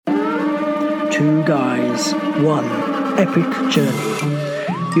Two guys, one epic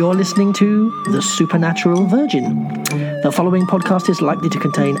journey. You're listening to The Supernatural Virgin. The following podcast is likely to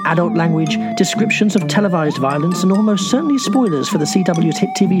contain adult language, descriptions of televised violence, and almost certainly spoilers for the CW's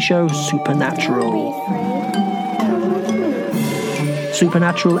hit TV show Supernatural.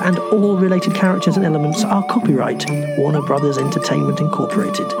 Supernatural and all related characters and elements are copyright Warner Brothers Entertainment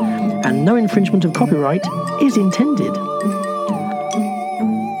Incorporated, and no infringement of copyright is intended.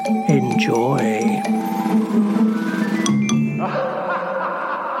 Enjoy.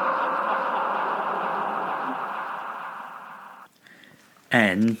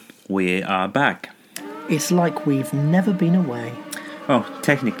 And we are back. It's like we've never been away. Oh,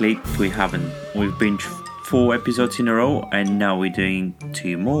 technically we haven't. We've been 4 episodes in a row and now we're doing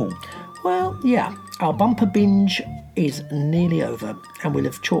 2 more. Well, yeah, our bumper binge is nearly over and we'll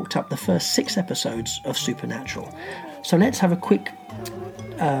have chalked up the first 6 episodes of Supernatural. So let's have a quick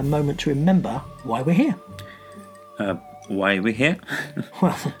moment to remember why we're here. Why are we here?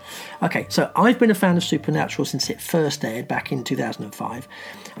 Well, okay, so I've been a fan of Supernatural since it first aired back in 2005,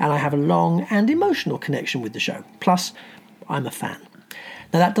 and I have a long and emotional connection with the show. Plus, I'm a fan.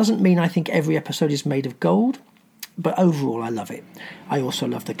 Now, that doesn't mean I think every episode is made of gold, but overall I love it. I also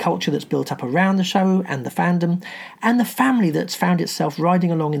love the culture that's built up around the show and the fandom, and the family that's found itself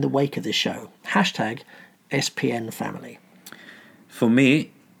riding along in the wake of this show. Hashtag SPN family. For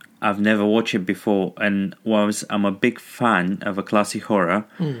me, I've never watched it before, and whilst I'm a big fan of a classic horror,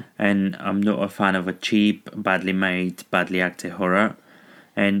 and I'm not a fan of a cheap, badly made, badly acted horror,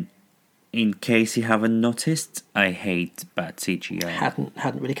 and in case you haven't noticed, I hate bad CGI.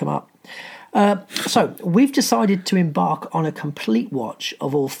 Hadn't really come up. So we've decided to embark on a complete watch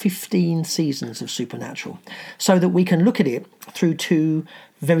of all 15 seasons of Supernatural, so that we can look at it through 2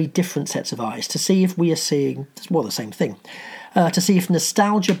 very different sets of eyes to see if we are seeing, well, the same thing. To see if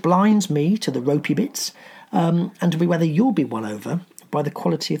nostalgia blinds me to the ropey bits, and to be whether you'll be won over by the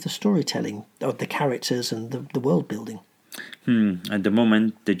quality of the storytelling, of the characters and the world building. At the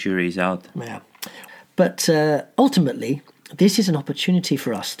moment, the jury's out. Yeah. But ultimately, this is an opportunity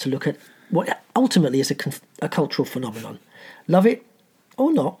for us to look at what ultimately is a cultural phenomenon. Love it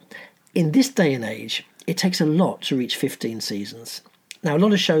or not, in this day and age, it takes a lot to reach 15 seasons. Now, a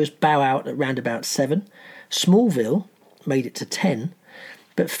lot of shows bow out at round about 7. Smallville made it to 10,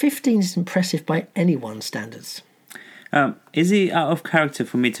 but 15 is impressive by anyone's standards. Is it out of character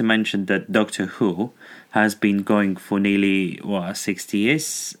for me to mention that Doctor Who has been going for nearly 60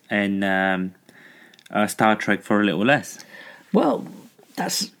 years, and Star Trek for a little less? Well,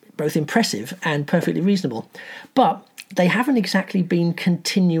 that's both impressive and perfectly reasonable, but they haven't exactly been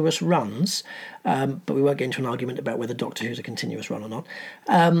continuous runs, but we won't get into an argument about whether Doctor Who's a continuous run or not.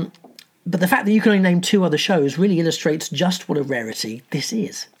 But the fact that you can only name 2 other shows really illustrates just what a rarity this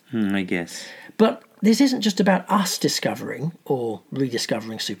is. I guess. But this isn't just about us discovering or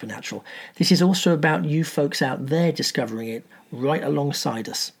rediscovering Supernatural. This is also about you folks out there discovering it right alongside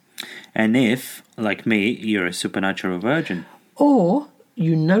us. And if, like me, you're a Supernatural virgin, or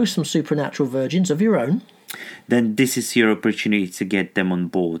you know some Supernatural virgins of your own, then this is your opportunity to get them on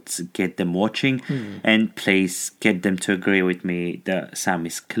board, to get them watching, and please get them to agree with me that Sam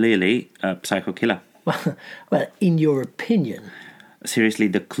is clearly a psycho killer. Well, in your opinion. Seriously,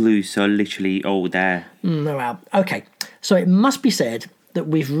 the clues are literally all there. Well, okay, so it must be said that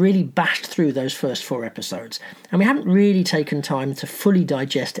we've really bashed through those first 4 episodes, and we haven't really taken time to fully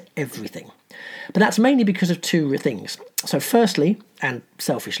digest everything. But that's mainly because of 2 things. So firstly, and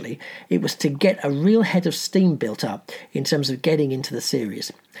selfishly, it was to get a real head of steam built up in terms of getting into the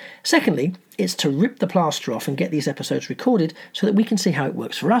series. Secondly, it's to rip the plaster off and get these episodes recorded so that we can see how it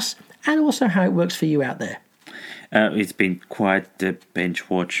works for us and also how it works for you out there. It's been quite the binge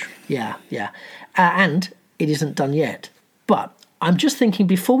watch. Yeah. And it isn't done yet. But I'm just thinking,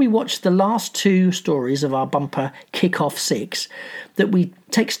 before we watch the last 2 stories of our bumper kick-off 6, that we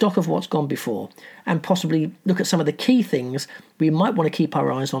take stock of what's gone before and possibly look at some of the key things we might want to keep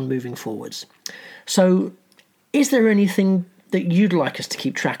our eyes on moving forwards. So, is there anything that you'd like us to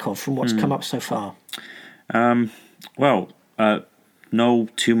keep track of from what's come up so far? No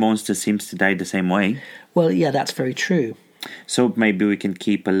 2 monsters seems to die the same way. Well, yeah, that's very true. So maybe we can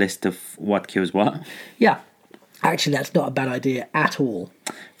keep a list of what kills what? Yeah. Actually, that's not a bad idea at all.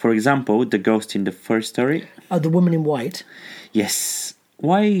 For example, the ghost in the first story. Oh, the woman in white? Yes.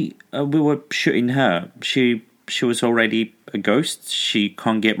 Why we were shooting her? She was already a ghost. She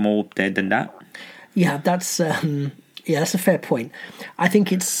can't get more dead than that. Yeah, that's a fair point. I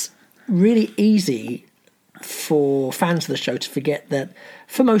think it's really easy for fans of the show to forget that,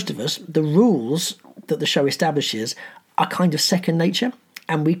 for most of us, the rules that the show establishes are kind of second nature.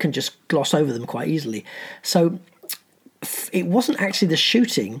 and we can just gloss over them quite easily. So it wasn't actually the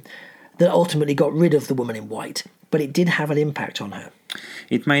shooting that ultimately got rid of the woman in white, but it did have an impact on her.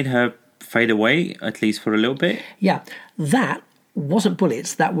 It made her fade away, at least for a little bit. Yeah, that wasn't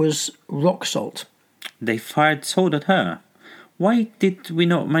bullets, that was rock salt. They fired salt at her. Why did we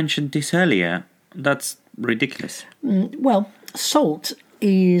not mention this earlier? That's ridiculous. Well, salt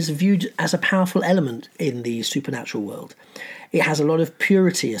is viewed as a powerful element in the supernatural world. It has a lot of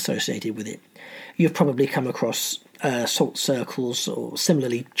purity associated with it. You've probably come across salt circles or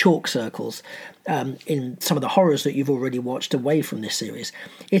similarly chalk circles in some of the horrors that you've already watched away from this series.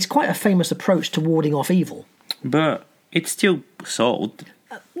 It's quite a famous approach to warding off evil. But it's still salt.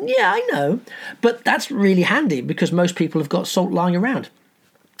 Yeah, I know, but that's really handy because most people have got salt lying around.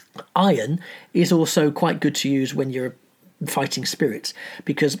 Iron is also quite good to use when you're fighting spirits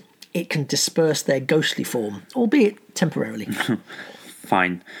because it can disperse their ghostly form, albeit temporarily.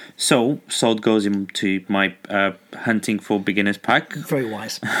 Fine. So, salt goes into my hunting for beginners pack. Very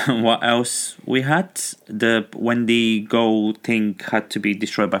wise. What else we had? The Wendigo thing had to be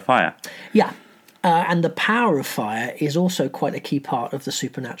destroyed by fire. Yeah. And the power of fire is also quite a key part of the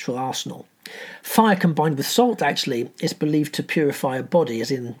supernatural arsenal. Fire combined with salt, actually, is believed to purify a body,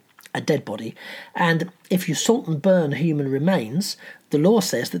 as in a dead body. And if you salt and burn human remains, the law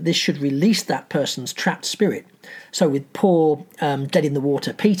says that this should release that person's trapped spirit. So with poor dead in the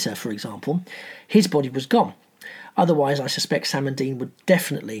water Peter, for example, his body was gone. Otherwise, I suspect Sam and Dean would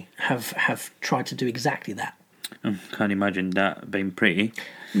definitely have tried to do exactly that. Can't imagine that being pretty.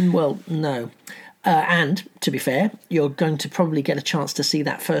 Well, no. And, to be fair, you're going to probably get a chance to see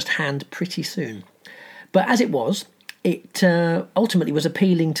that firsthand pretty soon. But as it was, it ultimately was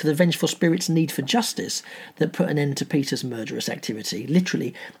appealing to the vengeful spirit's need for justice that put an end to Peter's murderous activity.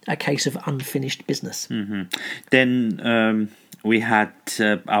 Literally a case of unfinished business. Mm-hmm. Then we had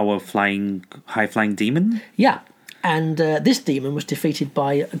our high-flying demon. Yeah, and this demon was defeated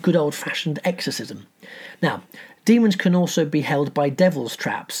by a good old-fashioned exorcism. Now, demons can also be held by devil's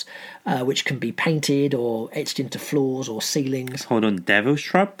traps, which can be painted or etched into floors or ceilings. Hold on, devil's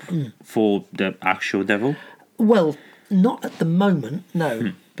trap? For the actual devil? Well, not at the moment,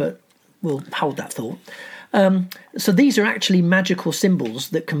 no, but we'll hold that thought. So these are actually magical symbols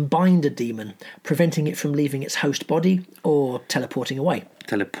that can bind a demon, preventing it from leaving its host body or teleporting away.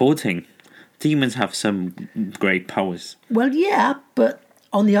 Teleporting? Demons have some great powers. Well, yeah, but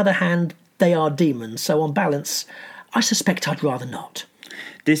on the other hand, they are demons, so on balance, I suspect I'd rather not.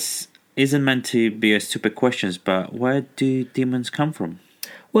 This isn't meant to be a stupid question, but where do demons come from?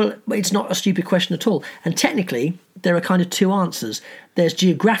 Well, it's not a stupid question at all. And technically, there are kind of two answers. There's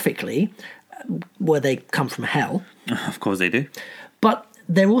geographically, where they come from hell. Of course they do. But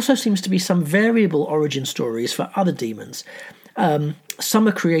there also seems to be some variable origin stories for other demons. Some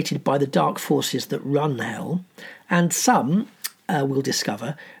are created by the dark forces that run hell, and some, we'll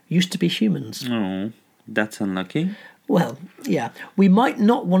discover, used to be humans. Oh, that's unlucky. Well, yeah. We might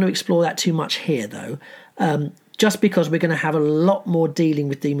not want to explore that too much here, though, just because we're going to have a lot more dealing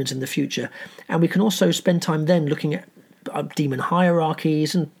with demons in the future. And we can also spend time then looking at demon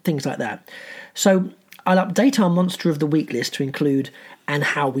hierarchies and things like that. So I'll update our Monster of the Week list to include and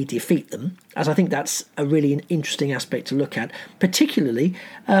how we defeat them, as I think that's a really interesting aspect to look at, particularly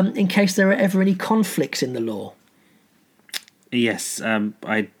in case there are ever any conflicts in the lore. Yes,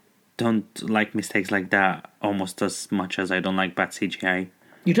 I don't like mistakes like that almost as much as I don't like bad CGI.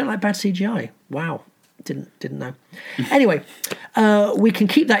 You don't like bad CGI? Wow. Didn't know. Anyway, we can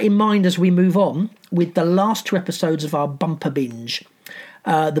keep that in mind as we move on with the last two episodes of our bumper binge.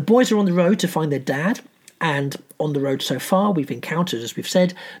 The boys are on the road to find their dad, and on the road so far we've encountered, as we've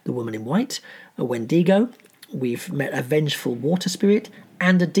said, the woman in white, a Wendigo, we've met a vengeful water spirit,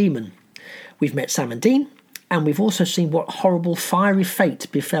 and a demon. We've met Sam and Dean, and we've also seen what horrible fiery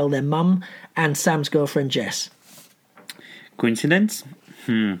fate befell their mum and Sam's girlfriend Jess. Coincidence?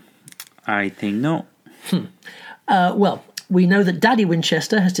 I think not. Well, we know that Daddy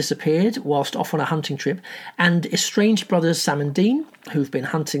Winchester has disappeared whilst off on a hunting trip, and estranged brothers Sam and Dean, who've been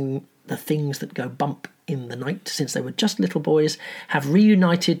hunting the things that go bump in the night since they were just little boys, have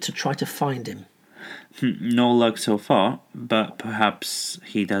reunited to try to find him. No luck so far, but perhaps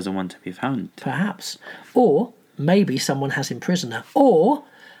he doesn't want to be found. Perhaps. Or maybe someone has him prisoner. Or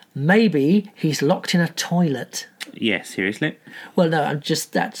maybe he's locked in a toilet. Yeah, seriously? Well, no,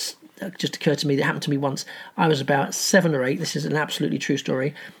 that's just occurred to me. That happened to me once. I was about 7 or 8. This is an absolutely true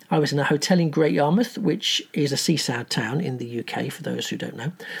story. I was in a hotel in Great Yarmouth, which is a seaside town in the UK, for those who don't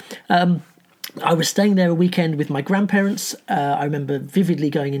know. I was staying there a weekend with my grandparents. I remember vividly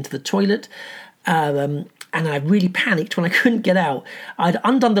going into the toilet, and I really panicked when I couldn't get out. I'd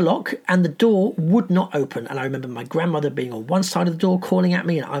undone the lock and the door would not open. And I remember my grandmother being on one side of the door calling at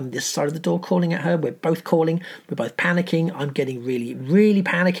me, and I'm this side of the door calling at her. We're both calling. We're both panicking. I'm getting really, really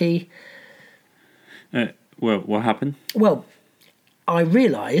panicky. Well, what happened? Well, I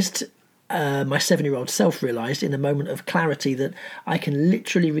realised, my 7-year-old self realised in a moment of clarity that I can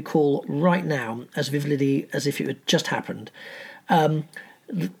literally recall right now as vividly as if it had just happened.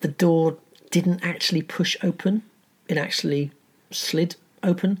 The door didn't actually push open. It actually slid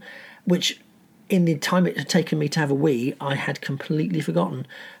open, which in the time it had taken me to have a wee, I had completely forgotten.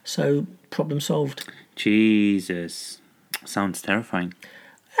 So, problem solved. Jesus. Sounds terrifying.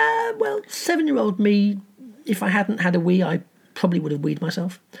 Well, 7-year-old me, if I hadn't had a wee, I probably would have weed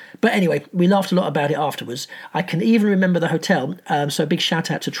myself. But anyway, we laughed a lot about it afterwards. I can even remember the hotel, so a big shout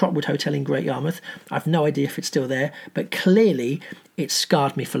out to Trotwood Hotel in Great Yarmouth. I've no idea if it's still there, but clearly it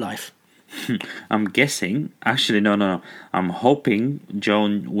scarred me for life. I'm guessing, actually, no. I'm hoping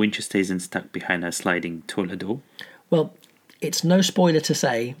Joan Winchester isn't stuck behind her sliding toilet door. Well, it's no spoiler to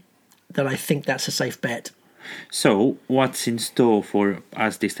say that I think that's a safe bet. So, what's in store for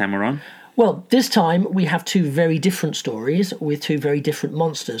us this time around? Well, this time we have two very different stories with two very different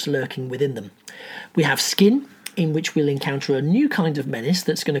monsters lurking within them. We have Skin, in which we'll encounter a new kind of menace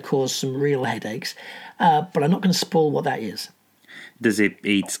that's going to cause some real headaches, but I'm not going to spoil what that is. Does it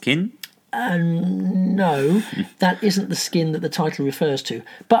eat skin? No, that isn't the skin that the title refers to.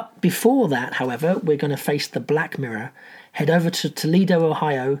 But before that, however, we're going to face the Black Mirror, head over to Toledo,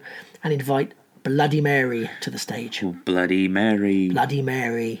 Ohio, and invite Bloody Mary to the stage. Oh, Bloody Mary. Bloody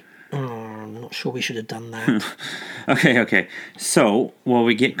Mary. Oh, I'm not sure we should have done that. Okay. So, while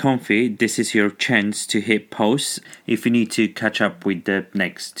we get comfy, this is your chance to hit pause if you need to catch up with the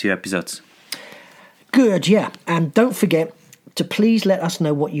next 2 episodes. Good, yeah. And don't forget to please let us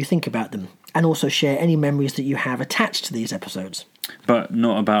know what you think about them, and also share any memories that you have attached to these episodes. But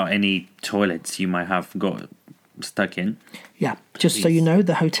not about any toilets you might have got stuck in. Yeah, just so you know,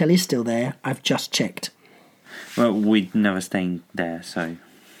 the hotel is still there. I've just checked. Well, we'd never staying there, so...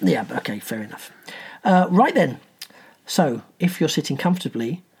 Yeah, okay, fair enough. Right then. So, if you're sitting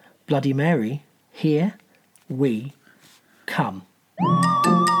comfortably, Bloody Mary, here we come.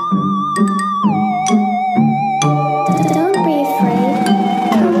 Don't be afraid.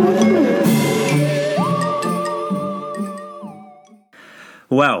 Come with me.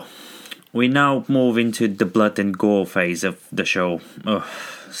 Well, we now move into the blood and gore phase of the show. Ugh,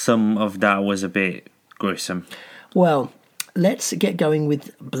 some of that was a bit gruesome. Well, let's get going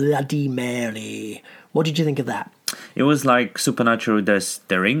with Bloody Mary. What did you think of that? It was like Supernatural does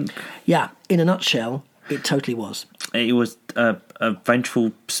The Ring. Yeah, in a nutshell, it totally was. It was a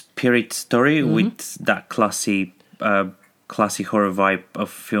vengeful spirit story with that classy horror vibe of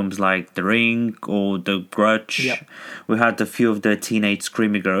films like The Ring or The Grudge. Yep. We had a few of the teenage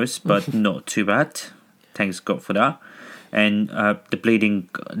screamy girls, but not too bad. Thanks God for that. And the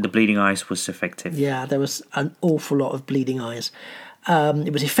bleeding eyes was effective. Yeah, there was an awful lot of bleeding eyes.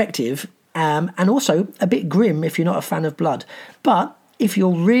 It was effective, and also a bit grim if you're not a fan of blood. But if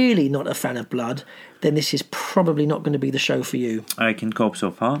you're really not a fan of blood, then this is probably not going to be the show for you. I can cope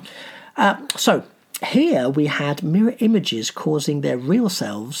so far. So here we had mirror images causing their real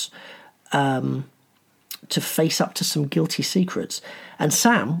selves to face up to some guilty secrets. And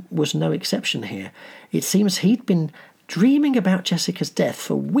Sam was no exception here. It seems he'd been dreaming about Jessica's death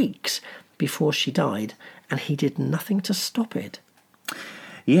for weeks before she died, and he did nothing to stop it.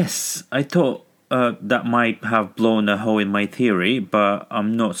 Yes, I thought that might have blown a hole in my theory, but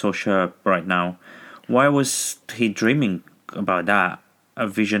I'm not so sure right now. Why was he dreaming about that? A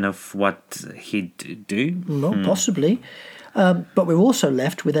vision of what he'd do? Not possibly. But we're also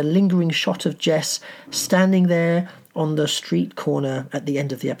left with a lingering shot of Jess standing there on the street corner at the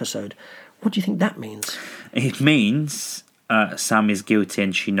end of the episode. What do you think that means? It means Sam is guilty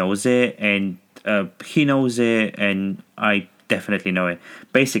and she knows it, and he knows it, and I definitely know it.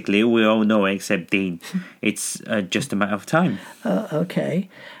 Basically, we all know it except Dean. It's just a matter of time. Okay.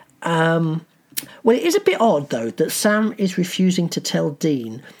 Well, it is a bit odd, though, that Sam is refusing to tell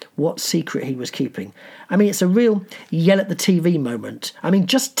Dean what secret he was keeping. I mean, it's a real yell at the TV moment. I mean,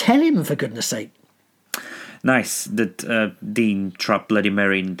 just tell him, for goodness sake. Nice that Dean trapped Bloody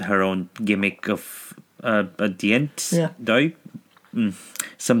Mary in her own gimmick of at the end, though.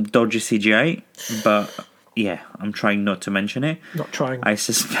 Some dodgy CGI, but yeah, I'm trying not to mention it. Not trying. I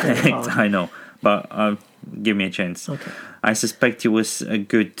suspect, I know, but give me a chance. Okay. I suspect it was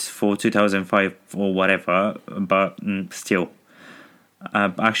good for 2005 or whatever, but still.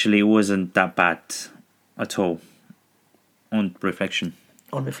 Actually, it wasn't that bad at all, on reflection.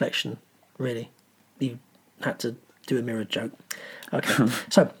 On reflection, really? Had to do a mirror joke. Okay,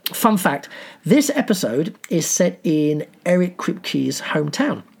 so fun fact. This episode is set in Eric Kripke's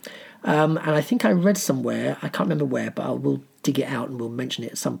hometown. And I think I read somewhere, I can't remember where, but I will dig it out and we'll mention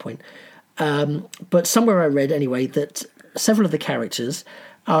it at some point. But somewhere I read, anyway, that several of the characters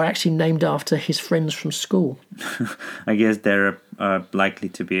are actually named after his friends from school. I guess there are likely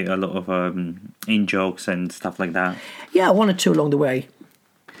to be a lot of in-jokes and stuff like that. Yeah, one or two along the way.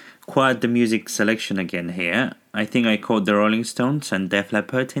 Quite the music selection again here. I think I caught the Rolling Stones and Def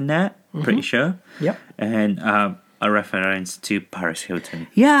Leppard in there, pretty sure. Yep. And a reference to Paris Hilton.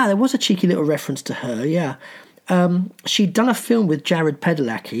 Yeah, there was a cheeky little reference to her, yeah. She'd done a film with Jared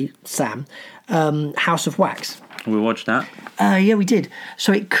Padalecki, Sam, House of Wax. We watched that. Yeah, we did.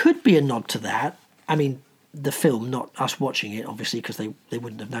 So it could be a nod to that. I mean, the film, not us watching it, obviously, because they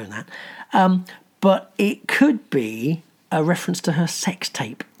wouldn't have known that. But it could be a reference to her sex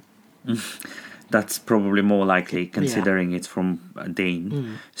tape. That's probably more likely, considering it's from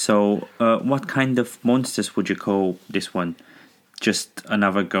Dean. So what kind of monsters would you call this one? Just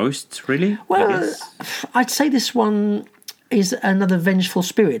another ghost, really? Well, I'd say this one is another vengeful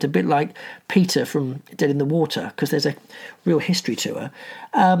spirit, a bit like Peter from Dead in the Water, because there's a real history to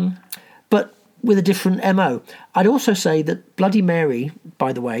her, but with a different MO. I'd also say that Bloody Mary,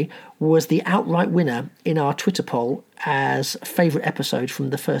 by the way, was the outright winner in our Twitter poll as favourite episode from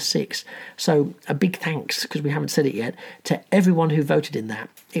the first 6. So a big thanks, because we haven't said it yet, to everyone who voted in that.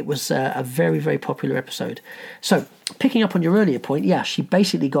 It was a very, very popular episode. So, picking up on your earlier point, yeah, she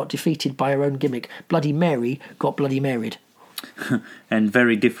basically got defeated by her own gimmick. Bloody Mary got Bloody Married. And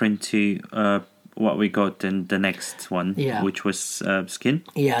very different to what we got in the next one, which was Skin.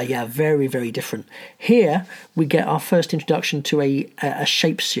 Yeah, very, very different. Here, we get our first introduction to a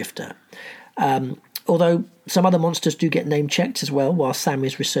shapeshifter. Although some other monsters do get name-checked as well while Sam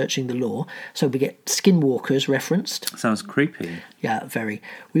is researching the lore. So we get skinwalkers referenced. Sounds creepy. Yeah, very.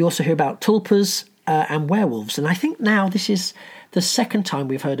 We also hear about tulpas and werewolves. And I think now this is the second time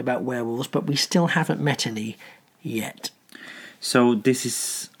we've heard about werewolves, but we still haven't met any yet. So this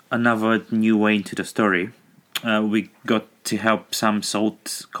is another new way into the story. We got to help Sam's old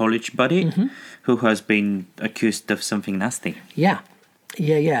college buddy who has been accused of something nasty. Yeah.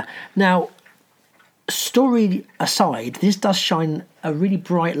 Now, story aside, this does shine a really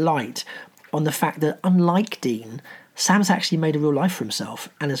bright light on the fact that, unlike Dean, Sam's actually made a real life for himself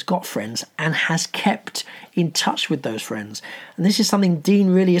and has got friends and has kept in touch with those friends. And this is something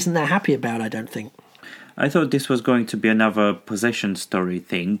Dean really isn't that happy about, I don't think. I thought this was going to be another possession story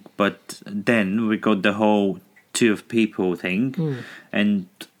thing, but then we got the whole two of people thing, and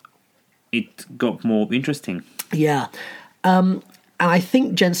it got more interesting. Yeah. And I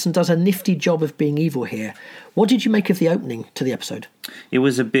think Jensen does a nifty job of being evil here. What did you make of the opening to the episode? It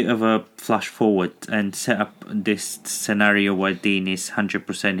was a bit of a flash forward and set up this scenario where Dean is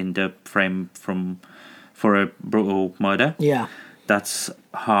 100% in the frame for a brutal murder. Yeah. That's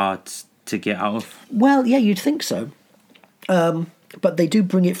hard to get out of. Well, yeah, you'd think so. But they do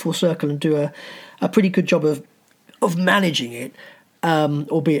bring it full circle and do a pretty good job of managing it,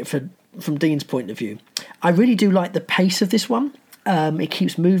 albeit from Dean's point of view. I really do like the pace of this one. It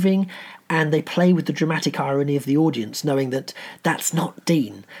keeps moving, and they play with the dramatic irony of the audience, knowing that that's not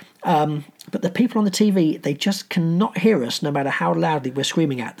Dean. But the people on the TV, they just cannot hear us no matter how loudly we're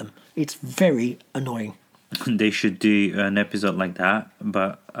screaming at them. It's very annoying. They should do an episode like that,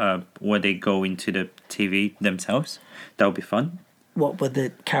 but where they go into the TV themselves. That would be fun. What, where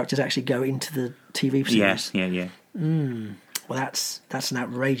the characters actually go into the TV series? Yeah. Well, that's an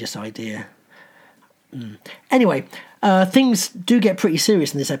outrageous idea. Anyway, things do get pretty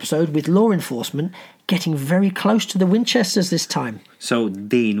serious in this episode, with law enforcement getting very close to the Winchesters this time. So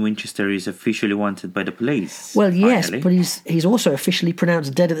Dean Winchester is officially wanted by the police. Well, yes, finally. But he's also officially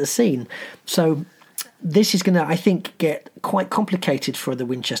pronounced dead at the scene. So this is going to, I think, get quite complicated for the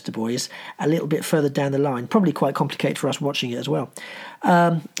Winchester boys a little bit further down the line. Probably quite complicated for us watching it as well.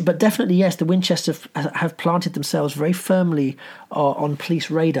 But definitely, yes, the Winchesters have planted themselves very firmly on police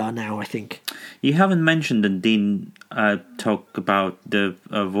radar now, I think. You haven't mentioned that Dean talk about the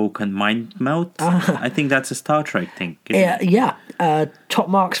Vulcan mind melt. I think that's a Star Trek thing. Yeah. Top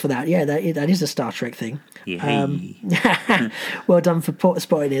marks for that. Yeah, that is a Star Trek thing. Yeah. Well done for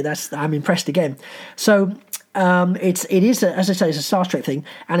spotting it. I'm impressed again. So it is, as I say, it's a Star Trek thing.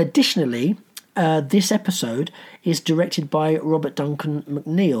 And additionally, this episode is directed by Robert Duncan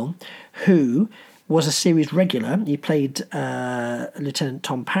McNeil, who was a series regular. He played Lieutenant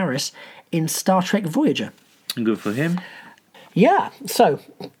Tom Paris in Star Trek Voyager. Good for him. Yeah. So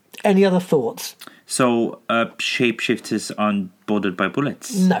Any other thoughts? So, shapeshifters aren't bothered by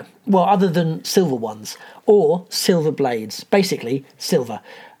bullets? No. Well, other than silver ones or silver blades. Basically, silver.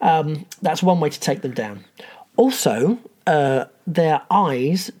 That's one way to take them down. Also, their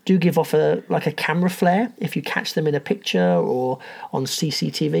eyes do give off a camera flare if you catch them in a picture or on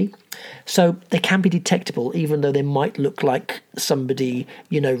CCTV. So they can be detectable even though they might look like somebody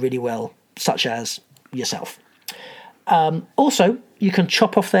you know really well, such as yourself. Also, you can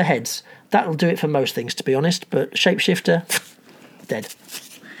chop off their heads. That'll do it for most things, to be honest, but shapeshifter, dead.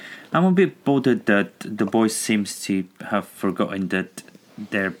 I'm a bit bothered that the boys seems to have forgotten that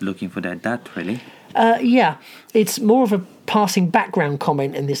they're looking for their dad, really. Yeah, it's more of a passing background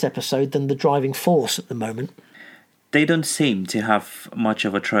comment in this episode than the driving force at the moment. They don't seem to have much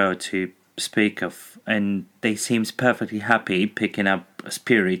of a trail to speak of, and they seems perfectly happy picking up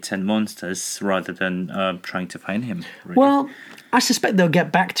spirits and monsters rather than trying to find him. Really. Well, I suspect they'll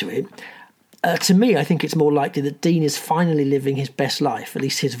get back to it. To me, I think it's more likely that Dean is finally living his best life, at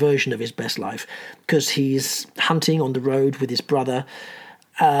least his version of his best life, because he's hunting on the road with his brother.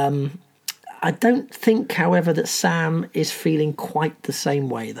 I don't think, however, that Sam is feeling quite the same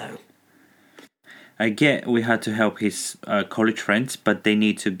way, though. I get we had to help his college friends, but they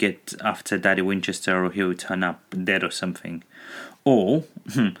need to get after Daddy Winchester or he'll turn up dead or something. Or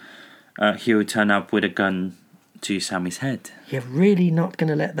he'll turn up with a gun to Sammy's head. You're really not going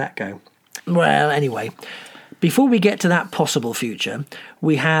to let that go. Well, anyway, before we get to that possible future,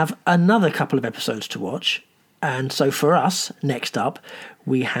 we have another couple of episodes to watch. And so for us, next up,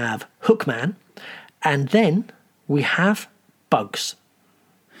 we have Hookman, and then we have Bugs.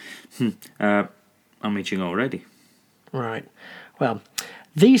 I'm itching already. Right. Well,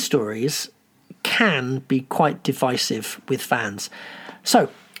 these stories can be quite divisive with fans. So,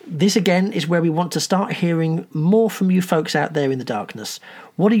 this again is where we want to start hearing more from you folks out there in the darkness.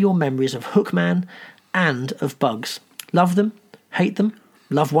 What are your memories of Hookman and of Bugs? Love them? Hate them?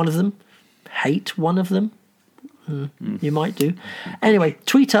 Love one of them? Hate one of them? You might do. Anyway,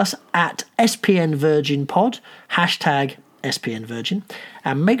 tweet us at SPNVirginPod, hashtag SPNVirgin,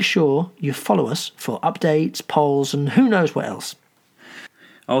 and make sure you follow us for updates, polls, and who knows what else.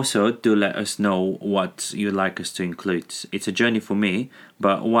 Also, do let us know what you'd like us to include. It's a journey for me,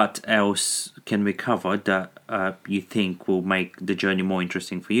 but what else can we cover that you think will make the journey more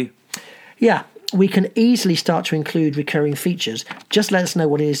interesting for you? Yeah, we can easily start to include recurring features. Just let us know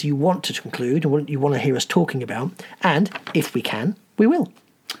what it is you want to include and what you want to hear us talking about, and if we can, we will.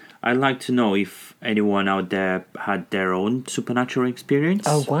 I'd like to know if anyone out there had their own supernatural experience.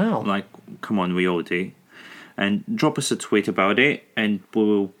 Oh, wow. Like, come on, we all do. And drop us a tweet about it, and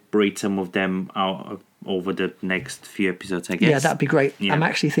we'll read some of them out over the next few episodes, I guess. Yeah, that'd be great. Yeah. I'm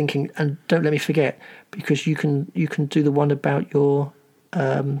actually thinking, and don't let me forget, because you can do the one about your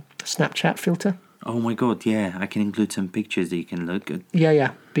Snapchat filter. Oh my god, yeah, I can include some pictures that you can look at.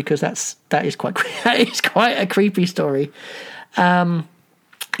 Yeah, because that is quite that is quite a creepy story.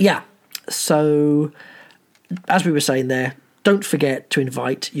 Yeah, so as we were saying there, don't forget to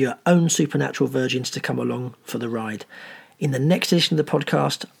invite your own supernatural virgins to come along for the ride. In the next edition of the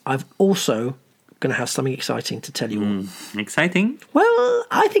podcast, I've also going to have something exciting to tell you all. Exciting? Well,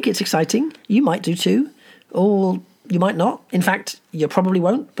 I think it's exciting. You might do too, or you might not. In fact, you probably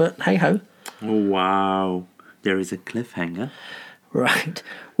won't, but hey-ho. Oh, wow. There is a cliffhanger. Right.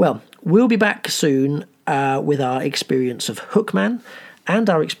 Well, we'll be back soon with our experience of Hookman and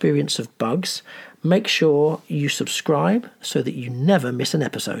our experience of Bugs. Make sure you subscribe so that you never miss an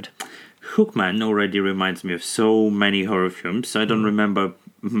episode. Hookman already reminds me of so many horror films. I don't remember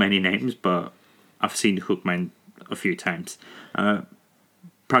many names, but I've seen Hookman a few times.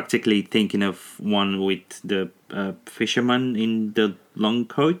 Practically thinking of one with the fisherman in the long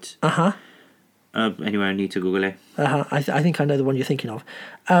coat. Anyway, I need to Google it. I think I know the one you're thinking of.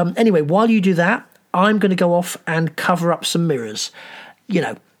 Anyway, while you do that, I'm going to go off and cover up some mirrors. You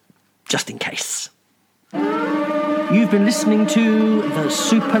know, just in case. You've been listening to The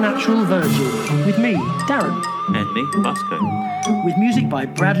Supernatural Virgin with me, Darren. And me, Vasco. With music by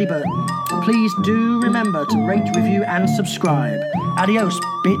Bradley Burton. Please do remember to rate, review and subscribe. Adios,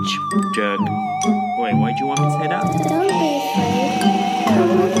 bitch. Jerk. Wait, why do you want me to say that?